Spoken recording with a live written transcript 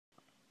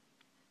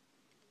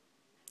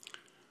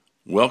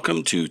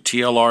Welcome to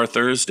TLR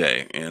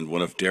Thursday and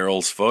one of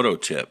Daryl's photo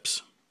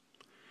tips.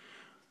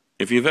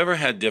 If you've ever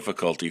had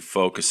difficulty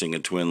focusing a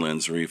twin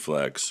lens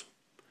reflex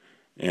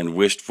and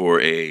wished for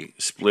a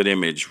split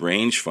image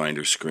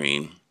rangefinder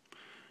screen,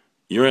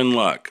 you're in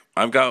luck.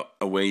 I've got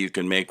a way you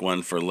can make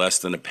one for less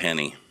than a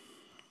penny.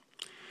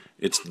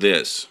 It's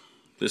this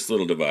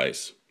little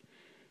device.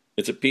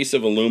 It's a piece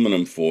of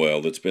aluminum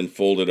foil that's been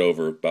folded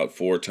over about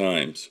 4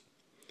 times.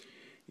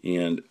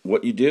 And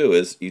what you do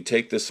is you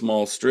take this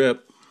small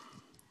strip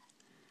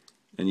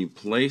and you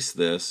place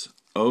this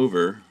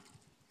over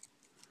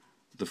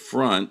the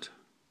front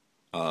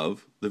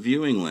of the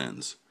viewing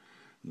lens.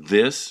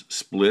 This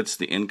splits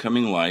the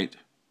incoming light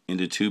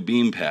into 2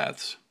 beam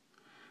paths.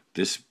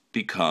 This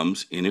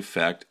becomes, in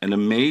effect, an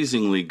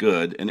amazingly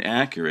good and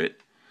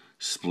accurate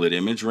split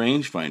image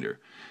rangefinder.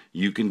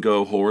 You can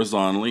go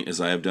horizontally, as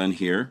I have done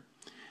here,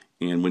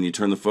 and when you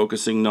turn the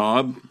focusing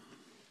knob,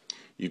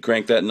 you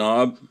crank that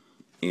knob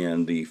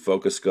and the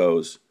focus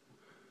goes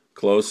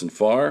close and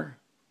far,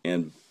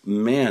 and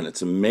man,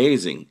 it's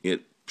amazing.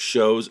 It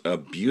shows a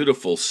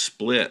beautiful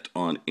split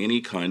on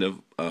any kind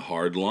of a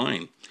hard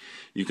line.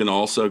 You can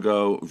also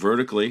go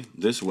vertically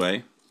this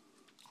way,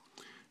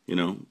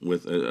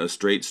 with a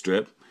straight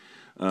strip.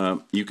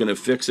 You can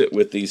affix it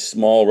with these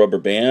small rubber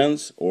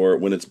bands, or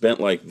when it's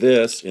bent like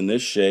this, in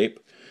this shape,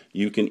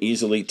 you can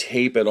easily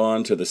tape it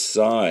onto the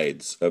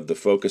sides of the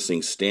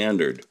focusing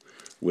standard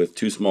with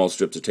 2 small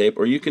strips of tape,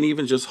 or you can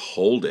even just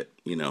hold it,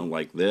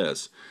 like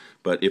this.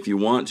 But if you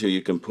want to,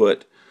 you can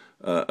put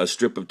a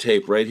strip of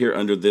tape right here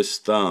under this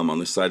thumb on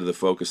the side of the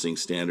focusing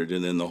standard,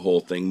 and then the whole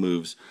thing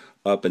moves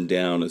up and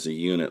down as a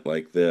unit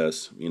like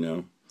this,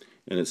 and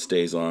it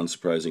stays on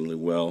surprisingly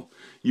well.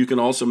 You can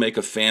also make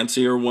a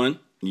fancier one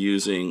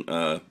using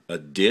a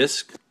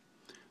disc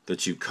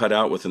that you cut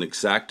out with an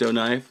X-Acto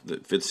knife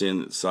that fits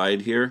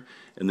inside here,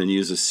 and then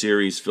use a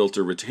series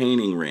filter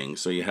retaining ring,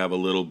 so you have a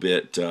little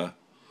bit of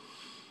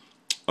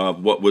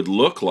what would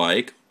look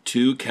like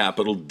 2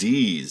 capital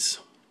D's,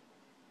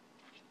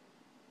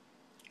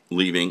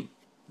 leaving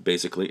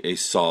basically a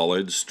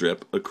solid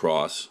strip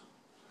across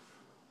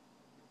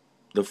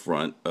the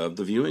front of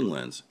the viewing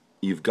lens.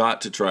 You've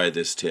got to try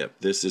this tip.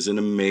 This is an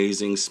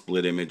amazing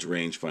split image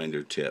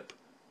rangefinder tip.